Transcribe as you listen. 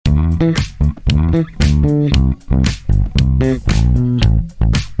Welcome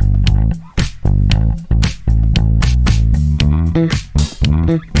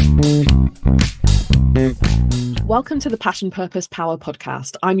to the Passion, Purpose, Power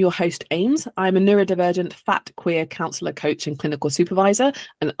podcast. I'm your host, Ames. I'm a neurodivergent, fat, queer counsellor, coach and clinical supervisor,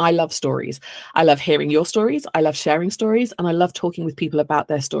 and I love stories. I love hearing your stories, I love sharing stories, and I love talking with people about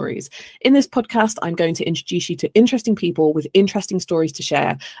their stories. In this podcast, I'm going to introduce you to interesting people with interesting stories to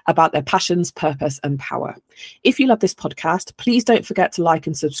share about their passions, purpose, and power. If you love this podcast, please don't forget to like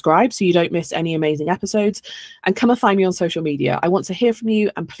and subscribe so you don't miss any amazing episodes, and come and find me on social media. I want to hear from you,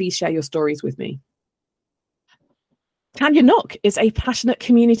 and please share your stories with me. Tanya Nock is a passionate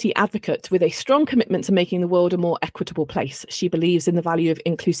community advocate with a strong commitment to making the world a more equitable place. She believes in the value of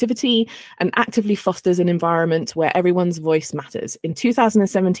inclusivity and actively fosters an environment where everyone's voice matters. In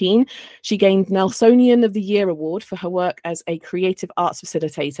 2017, she gained Nelsonian of the Year award for her work as a creative arts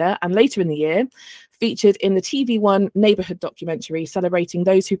facilitator, and later in the year, featured in the TV1 Neighbourhood documentary celebrating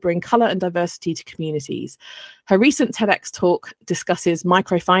those who bring colour and diversity to communities. Her recent TEDx talk discusses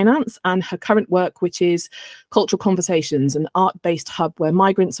microfinance and her current work, which is Cultural Conversations, an art-based hub where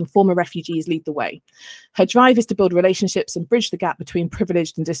migrants and former refugees lead the way. Her drive is to build relationships and bridge the gap between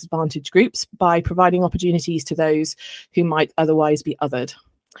privileged and disadvantaged groups by providing opportunities to those who might otherwise be othered.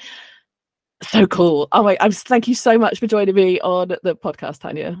 So cool. Oh my, thank you so much for joining me on the podcast,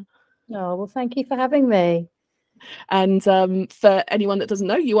 Tanya. Oh, well, thank you for having me. And for anyone that doesn't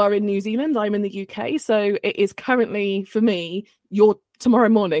know, you are in New Zealand, I'm in the UK. So it is currently, for me, your tomorrow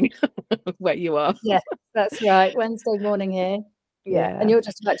morning where you are. Yeah, that's right. Wednesday morning here. Yeah. And you're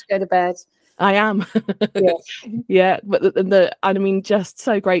just about to go to bed. I am. Yeah. Yeah. But I mean, just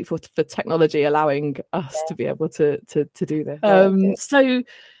so grateful for technology allowing us to be able to do this. So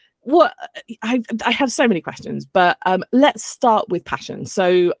what I have so many questions, but let's start with passion.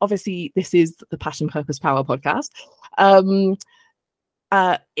 So obviously this is the Passion, Purpose, Power podcast.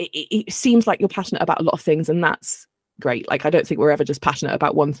 It seems like you're passionate about a lot of things, and that's great. Like, I don't think we're ever just passionate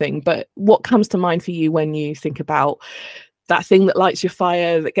about one thing, but what comes to mind for you when you think about that thing that lights your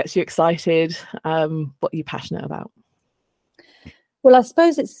fire, that gets you excited? What are you passionate about? Well, I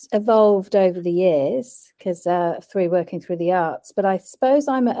suppose it's evolved over the years because through working through the arts, but I suppose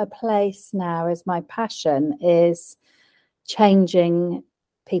I'm at a place now as my passion is changing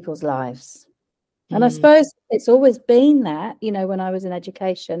people's lives. And I suppose it's always been that, you know, when I was in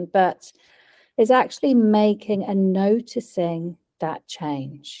education, but it's actually making and noticing that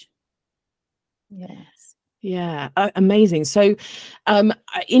change. Yes. Yeah, amazing. So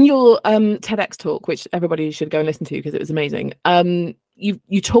in your TEDx talk, which everybody should go and listen to because it was amazing,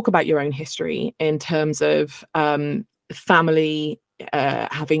 you talk about your own history in terms of family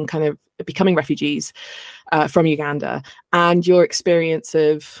having kind of becoming refugees from Uganda, and your experience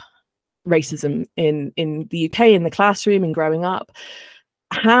of racism in the UK, in the classroom and growing up.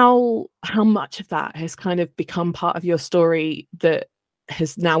 How much of that has kind of become part of your story that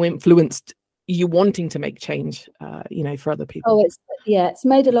has now influenced you wanting to make change, you know, for other people? It's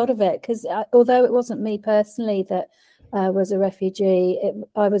made a lot of it, because although it wasn't me personally that was a refugee,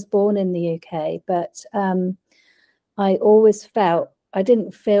 I was born in the UK, but I always I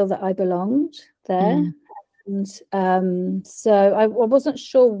didn't feel that I belonged there. And so I wasn't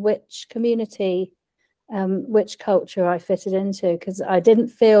sure which community, which culture I fitted into, because I didn't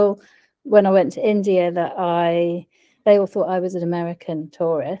feel when I went to India that they all thought I was an American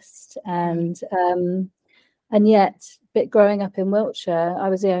tourist, and yet, but growing up in Wiltshire, I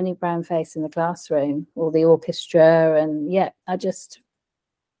was the only brown face in the classroom or the orchestra, and yet I just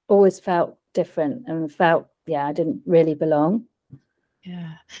always felt different and felt, I didn't really belong.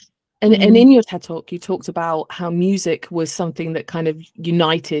 Yeah. And in your TED talk, you talked about how music was something that kind of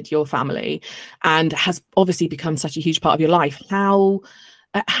united your family and has obviously become such a huge part of your life. How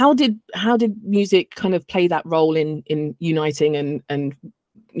did music kind of play that role in uniting and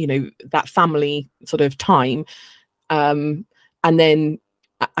you know, that family sort of time? And then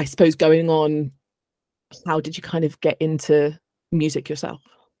I suppose going on, how did you kind of get into music yourself?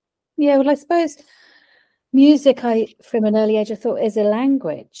 Yeah, well, I suppose music, from an early age, I thought is a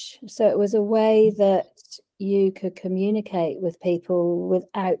language. So it was a way that you could communicate with people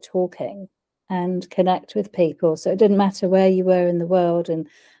without talking and connect with people. So it didn't matter where you were in the world. And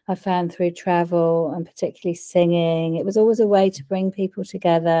I found through travel and particularly singing, it was always a way to bring people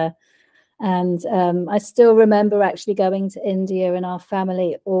together. And I still remember actually going to India and our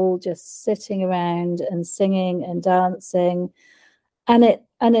family all just sitting around and singing and dancing.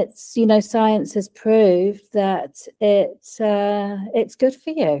 And it's, you know, science has proved that it's good for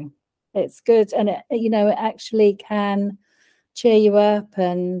you. It's good. And it, you know, it actually can cheer you up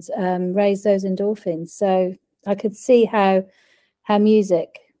and raise those endorphins. So I could see how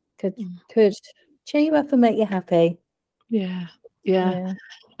music could cheer you up and make you happy. Yeah.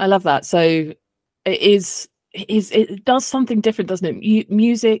 I love that. So it does something different, doesn't it?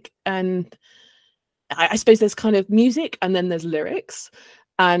 Music, and I suppose there's kind of music and then there's lyrics,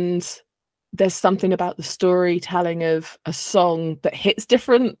 and there's something about the storytelling of a song that hits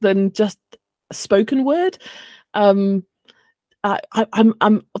different than just a spoken word. I've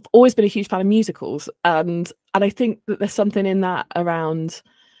always been a huge fan of musicals, and I think that there's something in that around,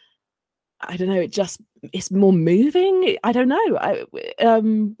 I don't know, it's more moving. I don't know.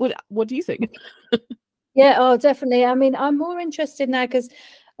 What do you think? Yeah, oh, definitely. I mean, I'm more interested now because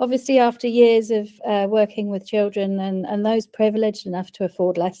obviously after years of working with children and those privileged enough to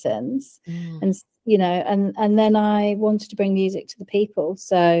afford lessons, and and then I wanted to bring music to the people.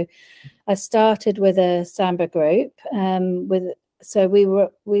 So I started with a samba group. We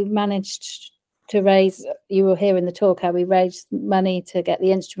managed to raise. You will hear in the talk how we raised money to get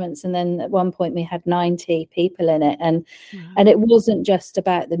the instruments, and then at one point we had 90 people in it, and it wasn't just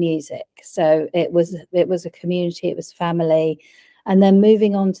about the music. So it was a community, it was family. And then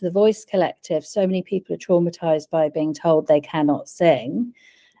moving on to the voice collective, so many people are traumatized by being told they cannot sing.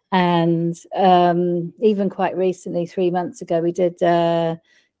 And even quite recently, 3 months ago, we did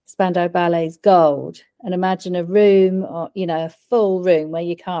Spandau Ballet's Gold. And imagine a room, or a full room where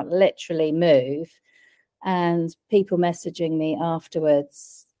you can't literally move, and people messaging me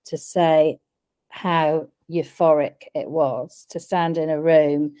afterwards to say how euphoric it was to stand in a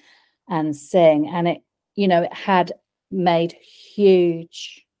room and sing. And it had made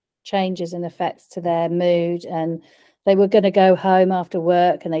huge changes and effects to their mood, and they were going to go home after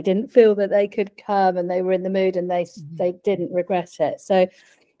work and they didn't feel that they could come, and they were in the mood, and they didn't regret it. So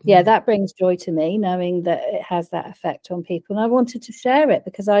that brings joy to me, knowing that it has that effect on people. And I wanted to share it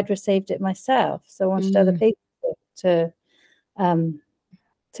because I'd received it myself, so I wanted other people to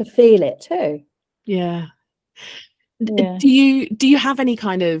feel it too. Yeah. Do you have any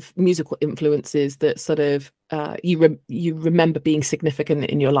kind of musical influences that sort of you remember being significant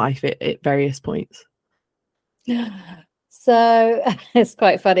in your life at various points? So it's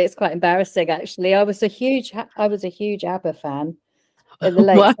quite funny. It's quite embarrassing, actually. I was a huge ABBA fan in the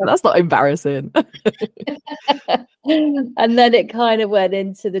late. Well, that's not embarrassing. And then it kind of went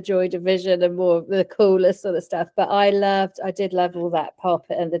into the Joy Division and more of the cooler sort of stuff. But I did love all that pop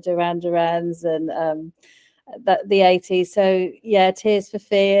and the Duran Durans and the 80s. So yeah, Tears for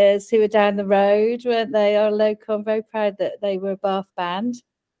Fears, who were down the road, weren't they? Our local. I'm very proud that they were a Bath band.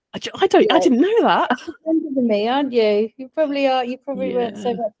 I didn't know that. Younger than me, aren't you? You probably are. You probably weren't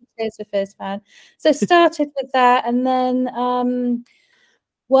so much a Tears for Fears fan. So started with that, and then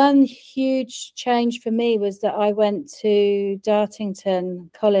one huge change for me was that I went to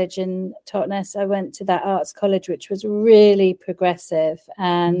Dartington College in Totnes. I went to that arts college, which was really progressive,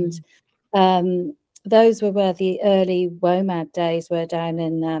 and those were where the early WOMAD days were, down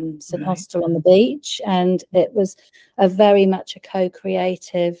in St Hostel on the beach. And it was very much a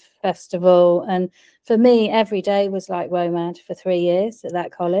co-creative festival. And for me, every day was like WOMAD for 3 years at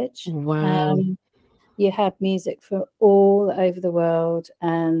that college. Wow. You had music from all over the world,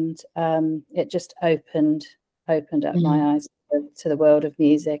 and it just opened up my eyes to the world of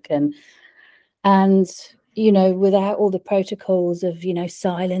music. And without all the protocols of,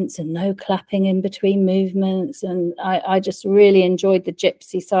 silence and no clapping in between movements. And I just really enjoyed the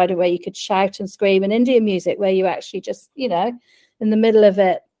gypsy side of where you could shout and scream, and Indian music where you actually just, in the middle of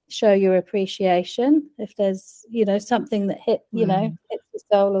it, show your appreciation if there's, something that hits the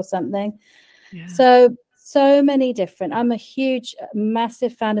soul or something. Yeah. So many different. I'm a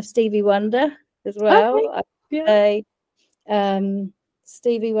massive fan of Stevie Wonder as well. Okay.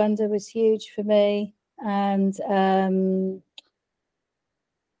 Stevie Wonder was huge for me. And so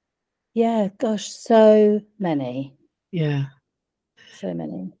many. Yeah. So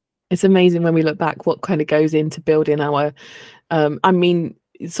many. It's amazing when we look back what kind of goes into building our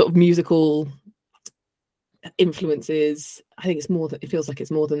sort of musical influences. I think it feels like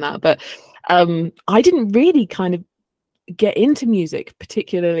it's more than that. But I didn't really kind of get into music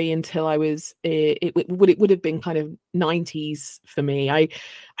particularly until I was it would have been kind of 90s for me.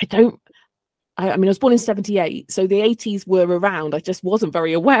 I was born in 78, so the 80s were around. I just wasn't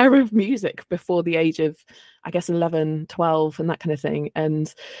very aware of music before the age of, I guess, 11, 12 and that kind of thing.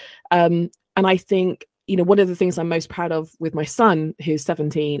 And I think, one of the things I'm most proud of with my son, who's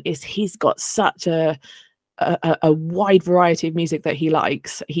 17, is he's got such a wide variety of music that he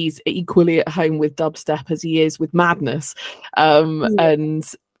likes. He's equally at home with dubstep as he is with madness,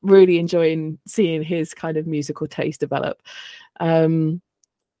 and really enjoying seeing his kind of musical taste develop.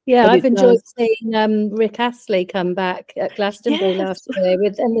 Yeah, but I've it enjoyed does. seeing Rick Astley come back at Glastonbury Yes. last year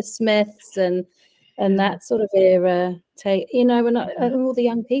with and the Smiths and Yeah. that sort of era. And all the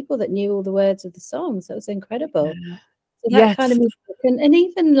young people that knew all the words of the songs. That was incredible. Yeah. So that kind of Yes. music, and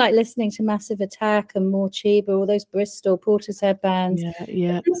even like listening to Massive Attack and More Chiba, all those Bristol Portishead bands, Yeah.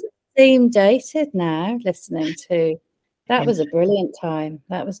 Yeah. it doesn't seem dated now. Listening to that Yeah. was a brilliant time.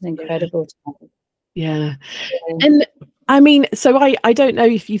 That was an Yeah. incredible time. Yeah. Yeah. And I mean, so I don't know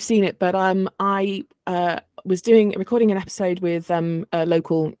if you've seen it, but I was recording an episode with a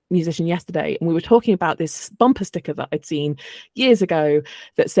local musician yesterday, and we were talking about this bumper sticker that I'd seen years ago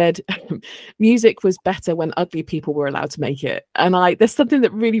that said music was better when ugly people were allowed to make it. And there's something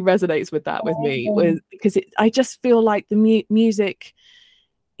that really resonates with that with me, because I just feel like the music,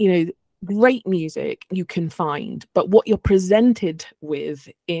 great music you can find, but what you're presented with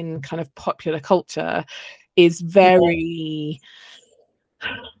in kind of popular culture is very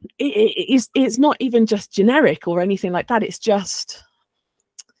it's not even just generic or anything like that. It's just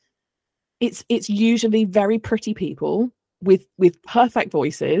it's usually very pretty people with perfect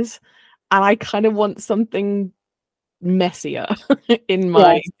voices, and I kind of want something messier in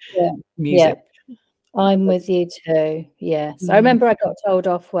my Yes, yeah, yeah. music. I'm with you too. Yes, I Yeah. remember I got told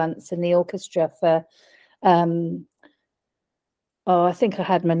off once in the orchestra for, I think I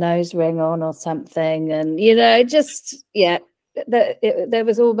had my nose ring on or something, and there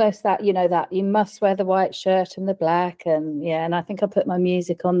was almost that that you must wear the white shirt and the black, and I think I put my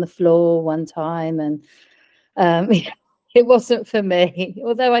music on the floor one time, and it wasn't for me.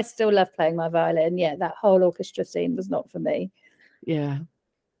 Although I still love playing my violin, that whole orchestra scene was not for me. Yeah.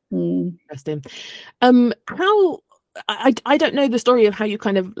 Mm. Interesting. How I don't know the story of how you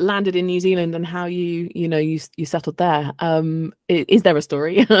kind of landed in New Zealand and how you settled there. Is there a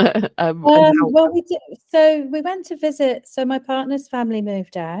story? And how? Well, we did. So we went to visit. So my partner's family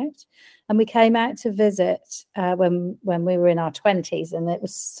moved out, and we came out to visit when we were in our 20s, and it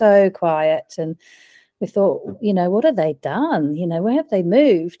was so quiet. And we thought, what have they done? Where have they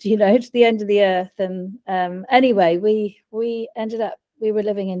moved? To the end of the earth. And anyway, we ended up. We were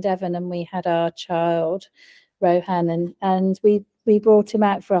living in Devon, and we had our child, Rohan, and we brought him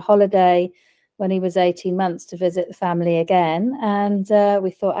out for a holiday when he was 18 months to visit the family again. And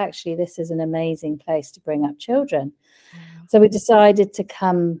we thought, actually, this is an amazing place to bring up children. So we decided to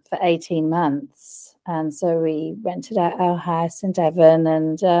come for 18 months. And so we rented out our house in Devon,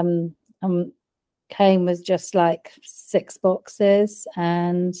 and came with just like 6 boxes.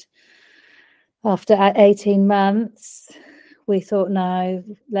 And after 18 months, we thought, no,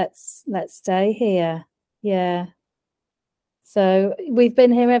 let's stay here. Yeah. So we've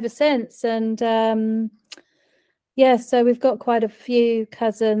been here ever since. And so we've got quite a few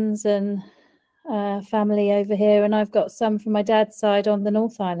cousins and family over here, and I've got some from my dad's side on the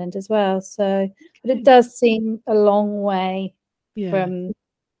North Island as well. So, but it does seem a long way from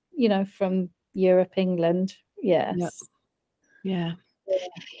Europe, England. Yes. Yeah.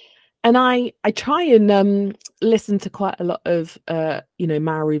 And I try and listen to quite a lot of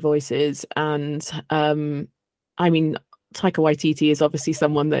Maori voices, and I mean, Taika Waititi is obviously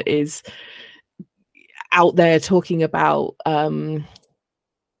someone that is out there talking about the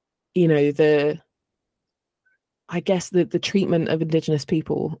the treatment of Indigenous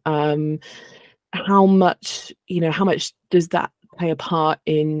people. How much does that play a part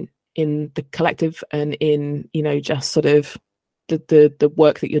in the collective and in just sort of the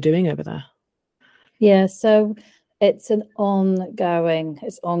work that you're doing over there? Yeah, so it's ongoing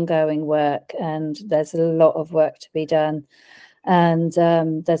work, and there's a lot of work to be done, and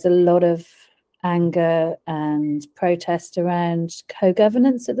there's a lot of anger and protest around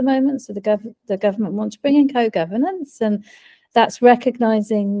co-governance at the moment. So the government wants to bring in co-governance, and that's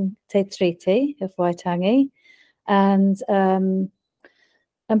recognising Te Treaty of Waitangi, and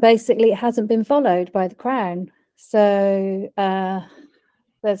basically it hasn't been followed by the Crown. So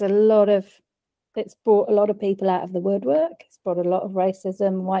there's it's brought a lot of people out of the woodwork. It's brought a lot of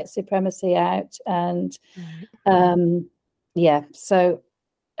racism, white supremacy out, and so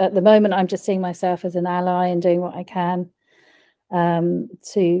at the moment, I'm just seeing myself as an ally and doing what I can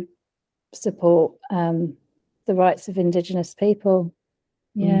to support the rights of Indigenous people.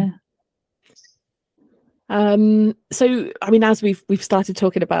 Yeah. So I mean, as we've started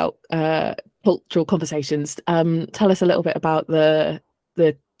talking about cultural conversations, tell us a little bit about the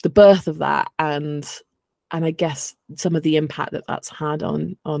birth of that, and I guess some of the impact that that's had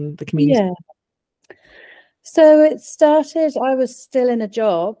on the community. Yeah. So it started, I was still in a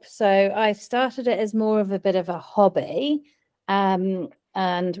job. So I started it as more of a bit of a hobby.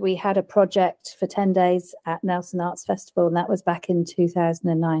 and we had a project for 10 days at Nelson Arts Festival, and that was back in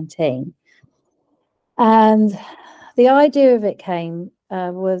 2019. And the idea of it came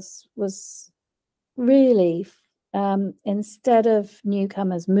was really instead of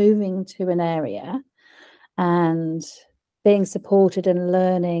newcomers moving to an area and being supported and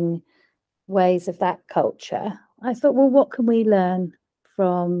learning ways of that culture, I thought, well, what can we learn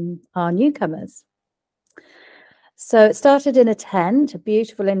from our newcomers? So it started in a tent, a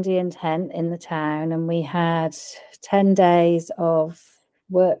beautiful Indian tent in the town, and we had 10 days of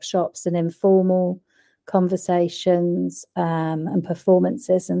workshops and informal conversations and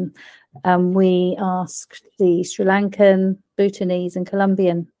performances, and we asked the Sri Lankan, Bhutanese and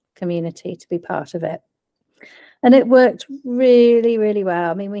Colombian community to be part of it. And it worked really, really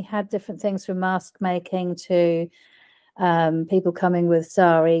well. I mean, we had different things from mask making to people coming with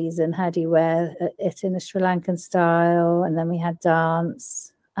saris and how do you wear it in a Sri Lankan style, and then we had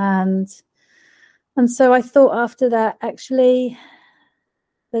dance, and so I thought after that, actually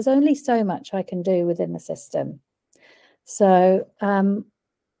there's only so much I can do within the system. So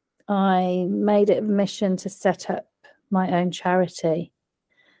I made it a mission to set up my own charity,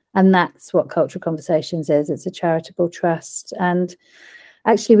 and that's what Cultural Conversations is. It's a charitable trust. And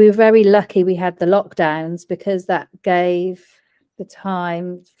actually, we were very lucky we had the lockdowns, because that gave the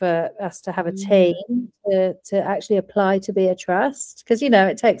time for us to have a team to actually apply to be a trust, because, you know,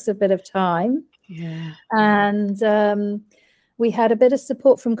 it takes a bit of time. Yeah. And we had a bit of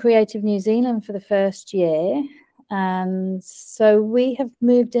support from Creative New Zealand for the first year. And so we have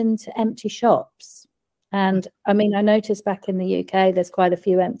moved into empty shops. And I mean, I noticed back in the UK, there's quite a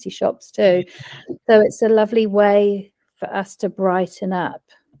few empty shops too. So it's a lovely way for us to brighten up.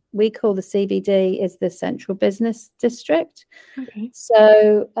 We call the CBD is the Central Business District. Okay.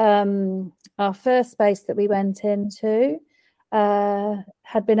 So our first space that we went into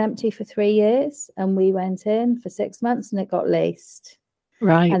had been empty for 3 years, and we went in for 6 months and it got leased.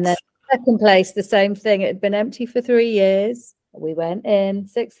 Right. And then second place, the same thing. It had been empty for 3 years. We went in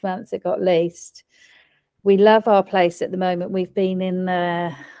 6 months, it got leased. We love our place at the moment. We've been in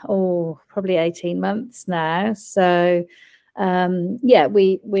there, probably 18 months now. So,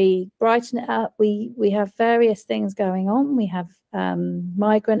 we brighten it up. We have various things going on. We have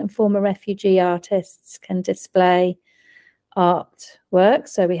migrant and former refugee artists can display artwork.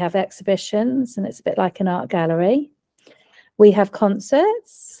 So we have exhibitions, and it's a bit like an art gallery. We have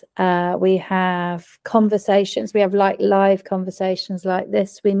concerts. We have conversations. We have like live conversations like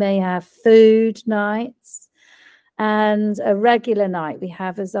this. We may have food nights, and a regular night we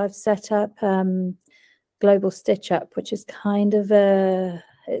have, as I've set up, Global Stitch Up, which is kind of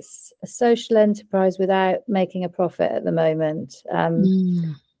it's a social enterprise without making a profit at the moment.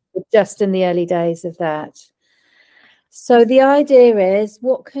 Just in the early days of that. So the idea is,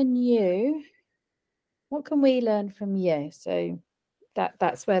 what can we learn from you? So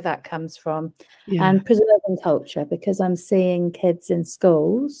that's where that comes from. Yeah. And preserving culture, because I'm seeing kids in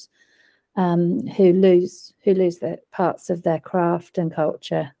schools who lose the parts of their craft and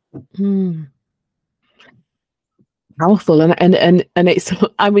culture. Powerful. And it's,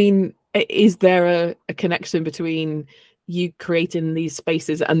 I mean, is there a connection between you creating these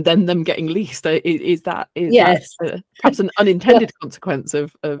spaces and then them getting leased? Is that perhaps an unintended consequence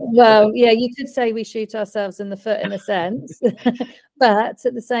of yeah, you could say we shoot ourselves in the foot in a sense. But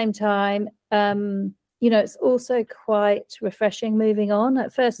at the same time, it's also quite refreshing moving on.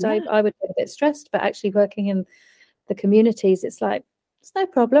 At first I would get a bit stressed, but actually working in the communities, it's like, it's no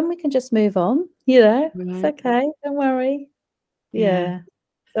problem, we can just move on, it's okay, don't worry. So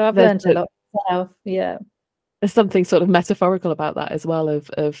I've learned a lot myself. There's something sort of metaphorical about that as well,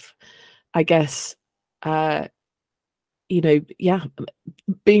 of I guess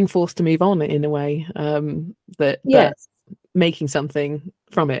being forced to move on in a way, but making something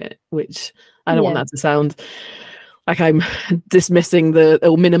from it, which I don't want that to sound like I'm dismissing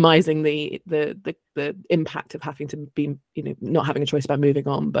or minimizing the impact of having to be, not having a choice about moving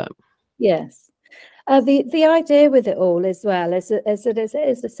on. But the idea with it all as well is that it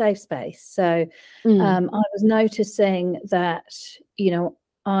is a safe space. So I was noticing that,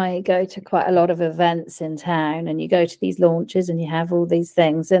 I go to quite a lot of events in town, and you go to these launches and you have all these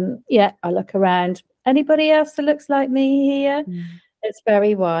things, and I look around. Anybody else that looks like me here? It's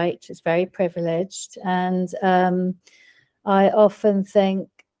very white, it's very privileged. And I often think,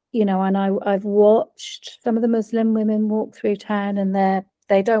 and I've watched some of the Muslim women walk through town, and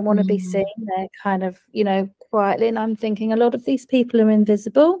they don't want to be seen. They're kind of, quietly. And I'm thinking a lot of these people are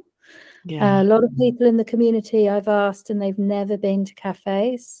invisible. A lot of people in the community I've asked, and they've never been to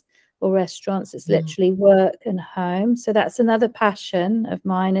cafes. or restaurants. It's literally work and home. So that's another passion of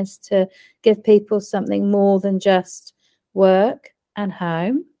mine, is to give people something more than just work and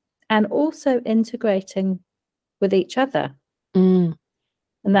home, and also integrating with each other. And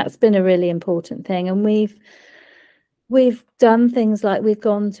that's been a really important thing. And we've done things like we've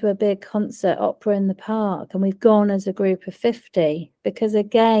gone to a big concert, opera in the park, and we've gone as a group of 50, because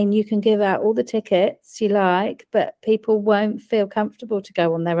again, you can give out all the tickets you like, but people won't feel comfortable to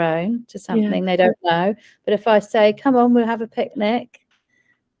go on their own to something they don't know. But if I say, come on, we'll have a picnic,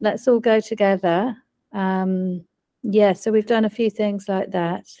 let's all go together. So we've done a few things like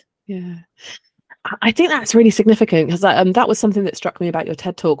that. I think that's really significant, because that was something that struck me about your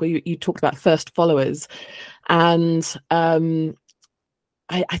TED talk, where you talked about first followers. And I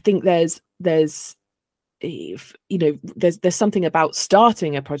think there's something about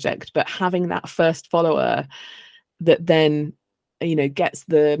starting a project, but having that first follower that then gets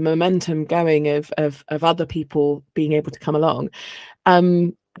the momentum going of other people being able to come along.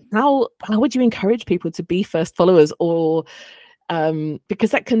 How would you encourage people to be first followers, or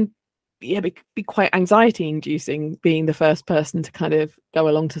because that can be quite anxiety inducing, being the first person to kind of go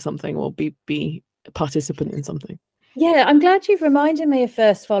along to something or be a participant in something? Yeah, I'm glad you've reminded me of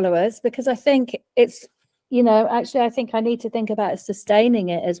first followers, because I think it's, actually I think I need to think about sustaining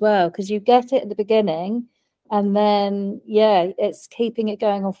it as well, because you get it at the beginning, and then it's keeping it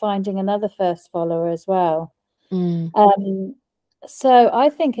going or finding another first follower as well. So I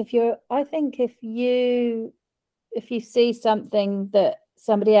think if you see something that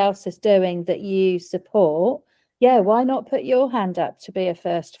somebody else is doing that you support, why not put your hand up to be a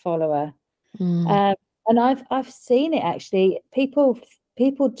first follower? And I've seen it, actually. People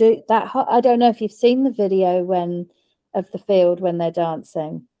do that. I don't know if you've seen the video of the field when they're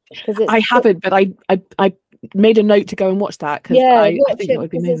dancing, because I haven't, but I made a note to go and watch that, because I think that would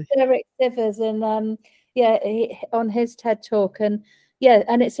be amazing. It's Derek Sivers and on his TED talk, and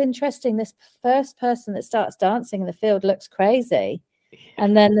it's interesting. This first person that starts dancing in the field looks crazy,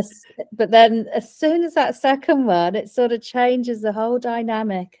 and then as soon as that second one, it sort of changes the whole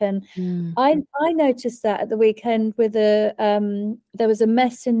dynamic. And I noticed that at the weekend with there was a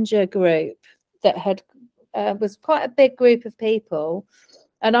messenger group that was quite a big group of people,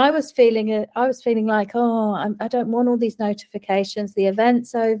 and I was feeling like, I don't want all these notifications. The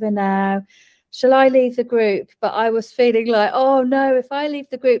event's over now. Shall I leave the group? But I was feeling like, oh no, if I leave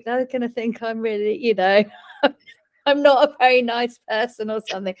the group, they're going to think I'm really, I'm not a very nice person or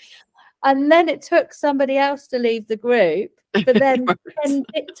something. And then it took somebody else to leave the group, but then 10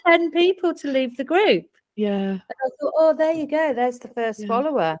 people to leave the group. And I thought, oh, there you go. There's the first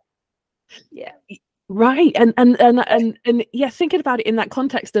follower. Yeah. Right. And thinking about it in that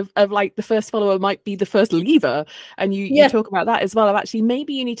context of like the first follower might be the first leaver, and you talk about that as well, of actually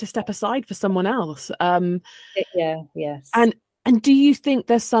maybe you need to step aside for someone else. Yes. And do you think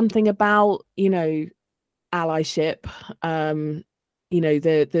there's something about, allyship,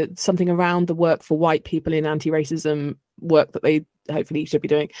 the something around the work for white people in anti-racism work that they hopefully should be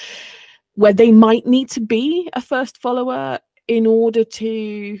doing, where they might need to be a first follower in order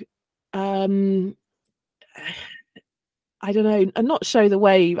to I don't know, and not show the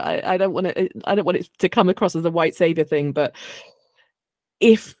way. I don't want it to come across as a white savior thing, but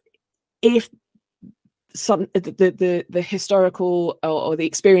if some the historical or the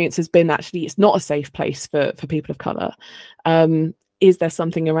experience has been actually it's not a safe place for people of color, is there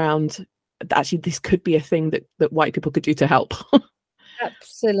something around actually this could be a thing that white people could do to help?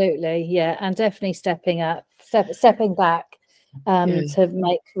 Absolutely, yeah, and definitely stepping back to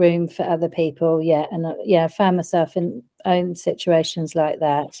make room for other people. And I found myself in own situations like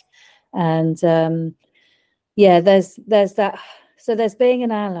that, and there's that. So there's being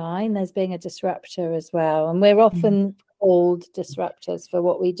an ally, and there's being a disruptor as well. And we're often called disruptors for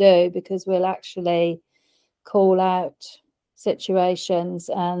what we do, because we'll actually call out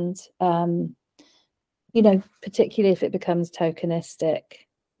situations, and particularly if it becomes tokenistic.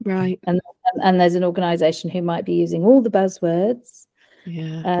 Right. And there's an organization who might be using all the buzzwords,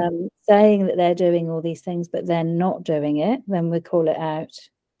 saying that they're doing all these things, but they're not doing it, then we call it out.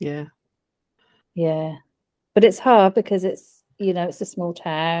 But it's hard, because it's it's a small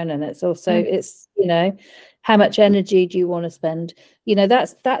town, and it's also it's how much energy do you want to spend?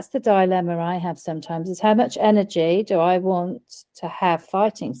 That's the dilemma I have sometimes, is how much energy do I want to have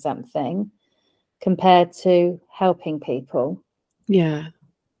fighting something compared to helping people?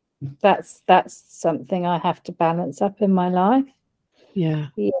 That's something I have to balance up in my life. I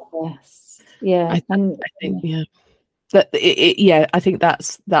think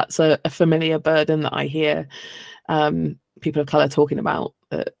that's a familiar burden that I hear people of color talking about,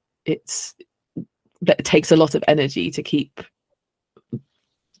 that that it takes a lot of energy to keep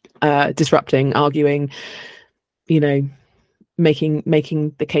disrupting, arguing, making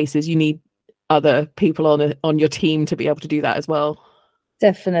the cases. You need other people on your team to be able to do that as well.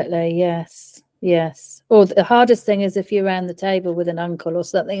 Definitely, yes. Or the hardest thing is if you're around the table with an uncle or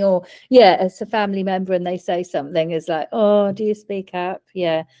something, or it's a family member and they say something, is like, oh, do you speak up?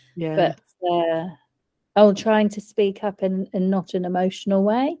 But trying to speak up in not an emotional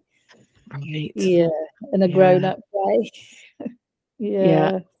way, right? In a grown-up way.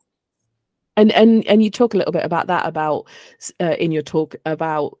 And you talk a little bit about that, about in your talk,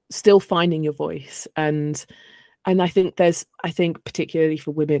 about still finding your voice, and I think particularly for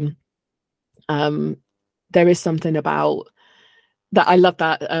women, there is something about that. I love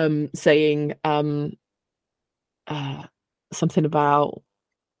that saying, something about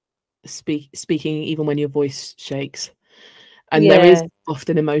speaking even when your voice shakes, and there is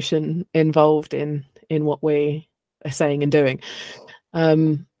often emotion involved in what we are saying and doing.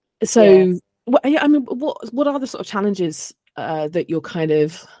 What are the sort of challenges that you're kind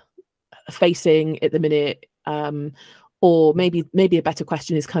of facing at the minute? Or maybe a better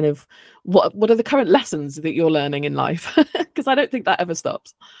question is kind of what are the current lessons that you're learning in life? Because I don't think that ever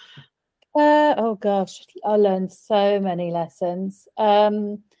stops. Oh gosh, I learned so many lessons.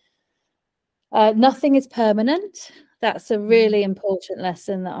 Nothing is permanent. That's a really important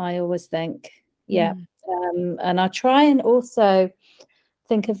lesson that I always think. And I try and also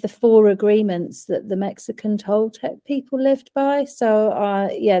think of the 4 agreements that the Mexican Toltec people lived by. So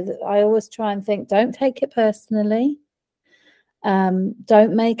I always try and think, don't take it personally.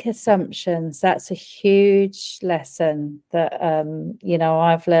 Don't make assumptions. That's a huge lesson that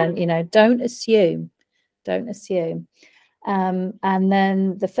I've learned. Don't assume. And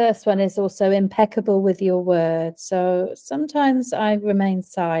then the first one is also impeccable with your words. So sometimes I remain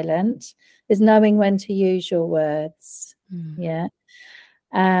silent, is knowing when to use your words.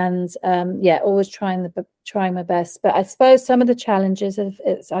 And always trying my best. But I suppose some of the challenges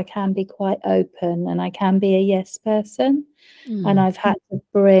I can be quite open, and I can be a yes person, and I've had to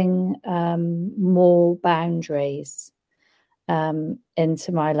bring more boundaries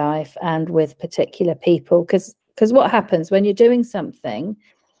into my life and with particular people, because what happens when you're doing something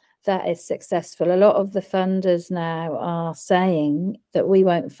that is successful, a lot of the funders now are saying that we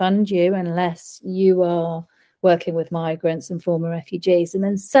won't fund you unless you are working with migrants and former refugees. And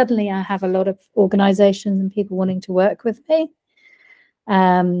then suddenly I have a lot of organizations and people wanting to work with me.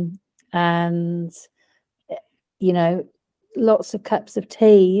 And, lots of cups of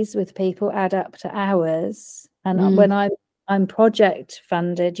teas with people add up to hours. And when I'm project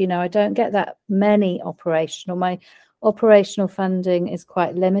funded, I don't get that many operational. My operational funding is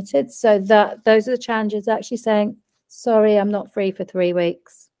quite limited. So those are the challenges, actually saying, sorry, I'm not free for 3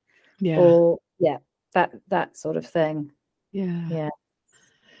 weeks. Or that sort of thing. And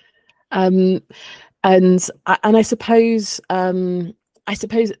I suppose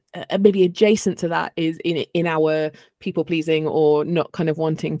maybe adjacent to that is in our people pleasing or not kind of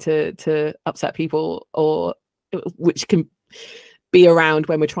wanting to upset people, or which can be around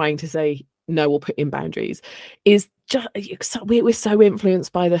when we're trying to say no or put in boundaries, is just we're so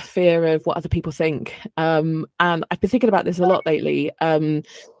influenced by the fear of what other people think. And I've been thinking about this a lot lately. I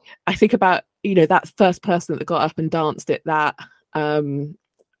think about that first person that got up and danced at that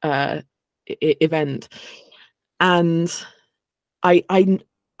event, and I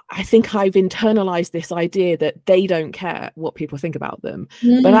think I've internalized this idea that they don't care what people think about them.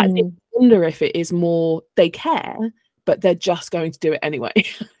 But I wonder if it is more they care, but they're just going to do it anyway.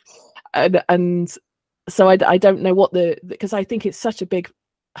 and so I don't know because I think it's such a big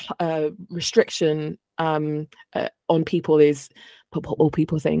restriction on people, is what all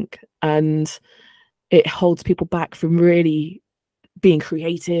people think, and it holds people back from really being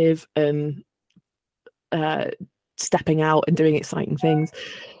creative and stepping out and doing exciting things.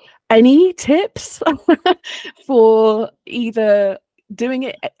 Any tips for either doing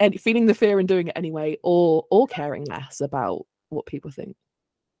it and feeling the fear and doing it anyway, or caring less about what people think?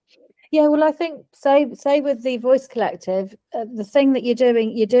 Well, I think say with the Voice Collective, the thing that you're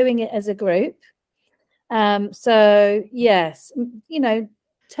doing it as a group. So yes,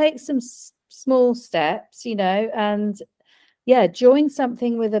 take some small steps, and join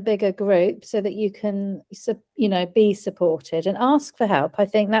something with a bigger group so that you can, be supported and ask for help. I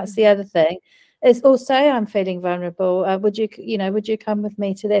think that's the other thing. Is also, I'm feeling vulnerable. Would you come with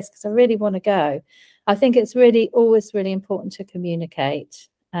me to this? Because I really want to go. I think it's always really important to communicate.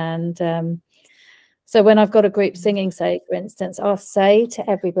 And So when I've got a group singing, say, for instance, I'll say to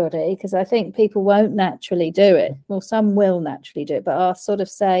everybody, because I think people won't naturally do it. Well, some will naturally do it, but I'll sort of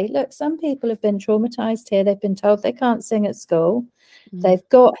say, look, some people have been traumatized here. They've been told they can't sing at school. They've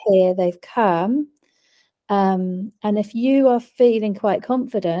got here, they've come. And if you are feeling quite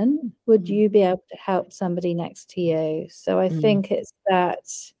confident, would you be able to help somebody next to you? So I think it's that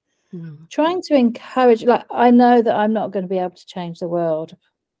trying to encourage, like, I know that I'm not going to be able to change the world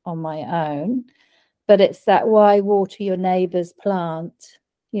on my own, but it's that why water your neighbour's plant,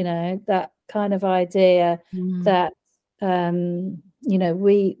 you know, that kind of idea that, you know,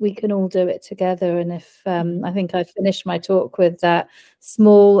 we can all do it together. And if I think I finished my talk with that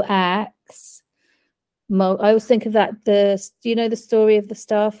small acts. I always think of that, do you know the story of the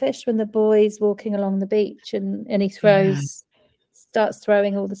starfish, when the boy's walking along the beach and he starts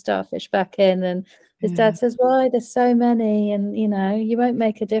throwing all the starfish back in, and his dad says, why, there's so many, and you know, you won't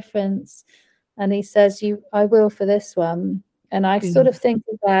make a difference. And he says, I will for this one. And I sort of think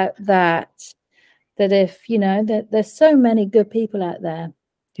about that if, you know, that there's so many good people out there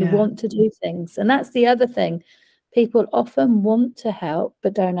who want to do things. And that's the other thing. People often want to help,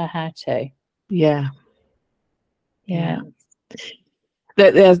 but don't know how to. Yeah.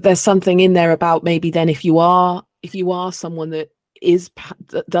 There's something in there about maybe then if you are someone that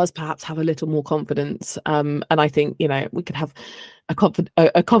does perhaps have a little more confidence, and I think, you know, we could have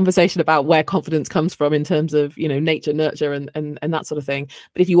a conversation about where confidence comes from in terms of, you know, nature, nurture, and that sort of thing.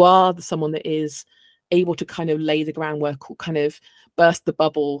 But if you are someone that is able to kind of lay the groundwork, or kind of burst the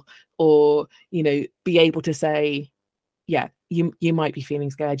bubble, or, you know, be able to say, yeah, you might be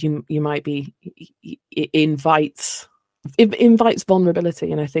feeling scared, you might be, it invites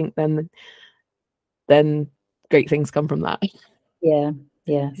vulnerability, and I think then great things come from that.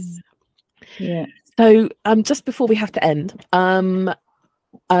 So just before we have to end,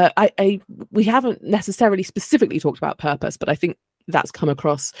 we haven't necessarily specifically talked about purpose, but I think that's come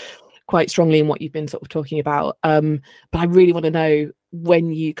across quite strongly in what you've been sort of talking about. But I really want to know,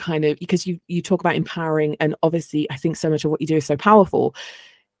 when you kind of, because you talk about empowering, and obviously I think so much of what you do is so powerful.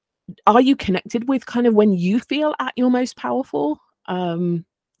 Are you connected with kind of when you feel at your most powerful?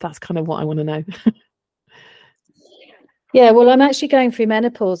 That's kind of what I want to know. Yeah, well, I'm actually going through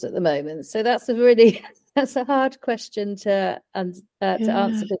menopause at the moment, so that's a hard question to answer,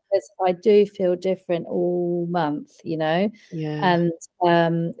 because I do feel different all month, you know. And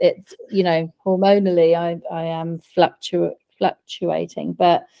it, you know, hormonally I am fluctuating,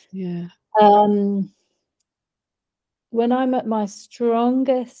 but when I'm at my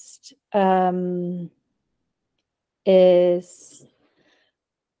strongest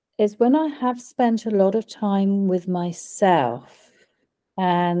is when I have spent a lot of time with myself,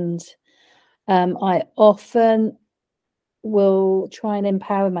 and I often will try and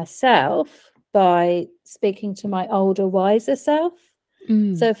empower myself by speaking to my older, wiser self.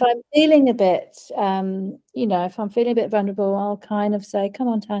 So if I'm feeling a bit, you know, if I'm feeling a bit vulnerable, I'll kind of say, come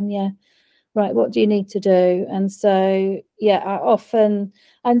on, Tanya, right, what do you need to do? And so, yeah, I often,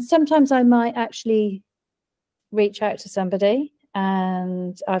 and sometimes I might actually reach out to somebody,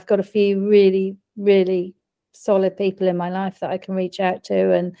 and I've got a few really, really solid people in my life that I can reach out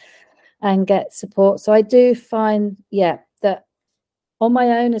to and get support. So I do find, that on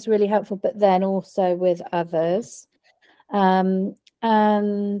my own is really helpful, but then also with others. And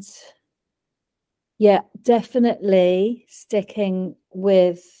definitely sticking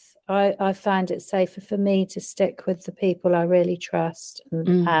with, I find it safer for me to stick with the people I really trust,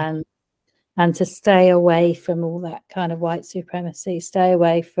 and to stay away from all that kind of white supremacy, stay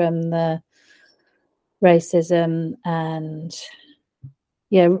away from the racism. And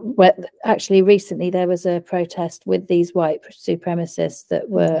actually recently there was a protest with these white supremacists that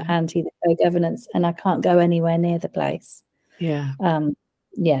were anti the co-governance, and I can't go anywhere near the place.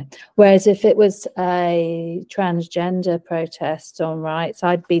 Whereas if it was a transgender protest on rights,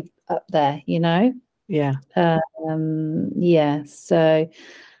 I'd be up there, you know. So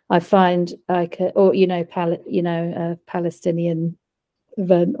I find I could, or you know, a Palestinian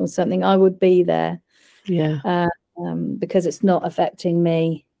event or something, I would be there. Because it's not affecting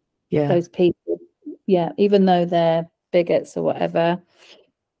me. Those people, even though they're bigots or whatever,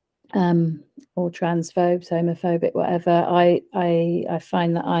 or transphobes, homophobic, whatever, I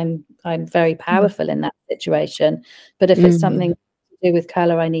find that I'm very powerful in that situation. But if it's something to do with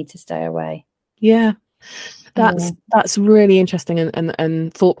colour, I need to stay away. That's really interesting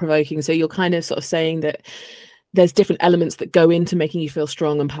and thought-provoking. So you're kind of sort of saying that there's different elements that go into making you feel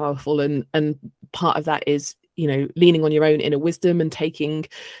strong and powerful, and part of that is, leaning on your own inner wisdom and taking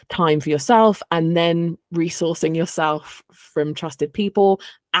time for yourself, and then resourcing yourself from trusted people,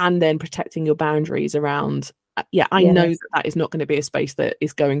 and then protecting your boundaries around, I know that is not going to be a space that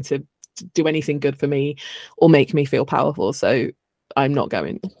is going to do anything good for me or make me feel powerful. So I'm not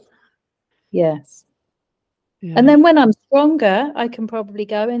going. Yes. Yeah. And then when I'm stronger, I can probably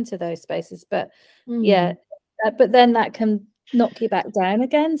go into those spaces. But but then that can knock you back down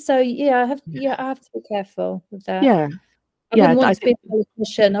again. So I have to be careful with that. Yeah. I wouldn't want to be a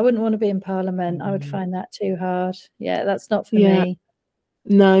politician. I wouldn't want to be in Parliament. I would find that too hard. Yeah, that's not for me.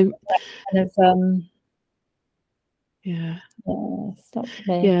 No. Kind of, it's not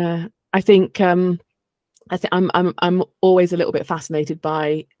for me. Yeah. I think I'm always a little bit fascinated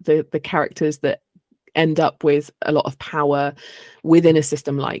by the characters that end up with a lot of power within a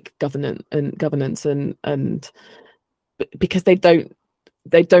system like governance and because they don't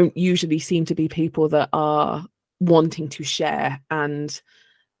usually seem to be people that are wanting to share and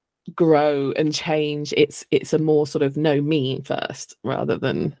grow and change. It's a more sort of me first rather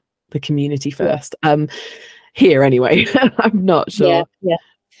than the community first. Here anyway. I'm not sure. Yeah.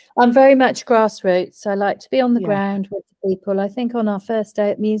 I'm very much grassroots. I like to be on the ground with the people. I think on our first day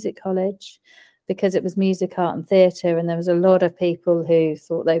at music college, because it was music, art and theatre, and there was a lot of people who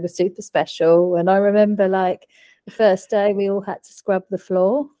thought they were super special. And I remember the first day we all had to scrub the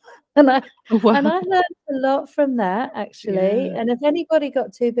floor. And I learned a lot from that, actually. Yeah. And if anybody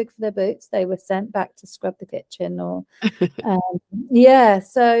got too big for their boots, they were sent back to scrub the kitchen or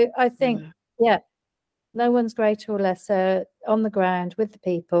so I think no one's greater or lesser on the ground with the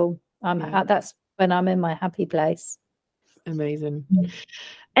people. That's when I'm in my happy place. Amazing.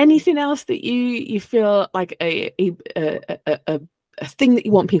 Anything else that you feel like a thing that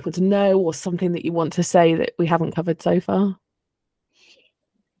you want people to know, or something that you want to say that we haven't covered so far?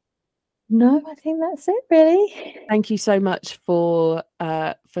 No, I think that's it, really. Thank you so much for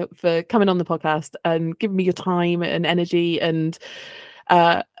coming on the podcast and giving me your time and energy and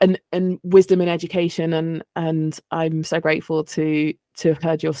wisdom and education, and I'm so grateful to have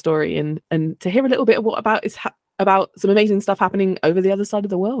heard your story and to hear a little bit of what about some amazing stuff happening over the other side of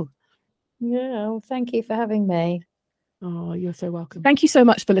the world. Yeah, well, thank you for having me. Oh, you're so welcome. Thank you so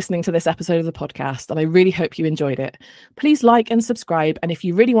much for listening to this episode of the podcast, and I really hope you enjoyed it. Please like and subscribe, and if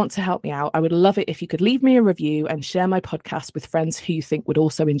you really want to help me out, I would love it if you could leave me a review and share my podcast with friends who you think would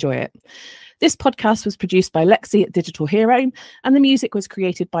also enjoy it. This podcast was produced by Lexi at Digital Hero, and the music was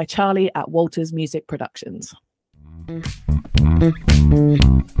created by Charlie at Walters Music Productions.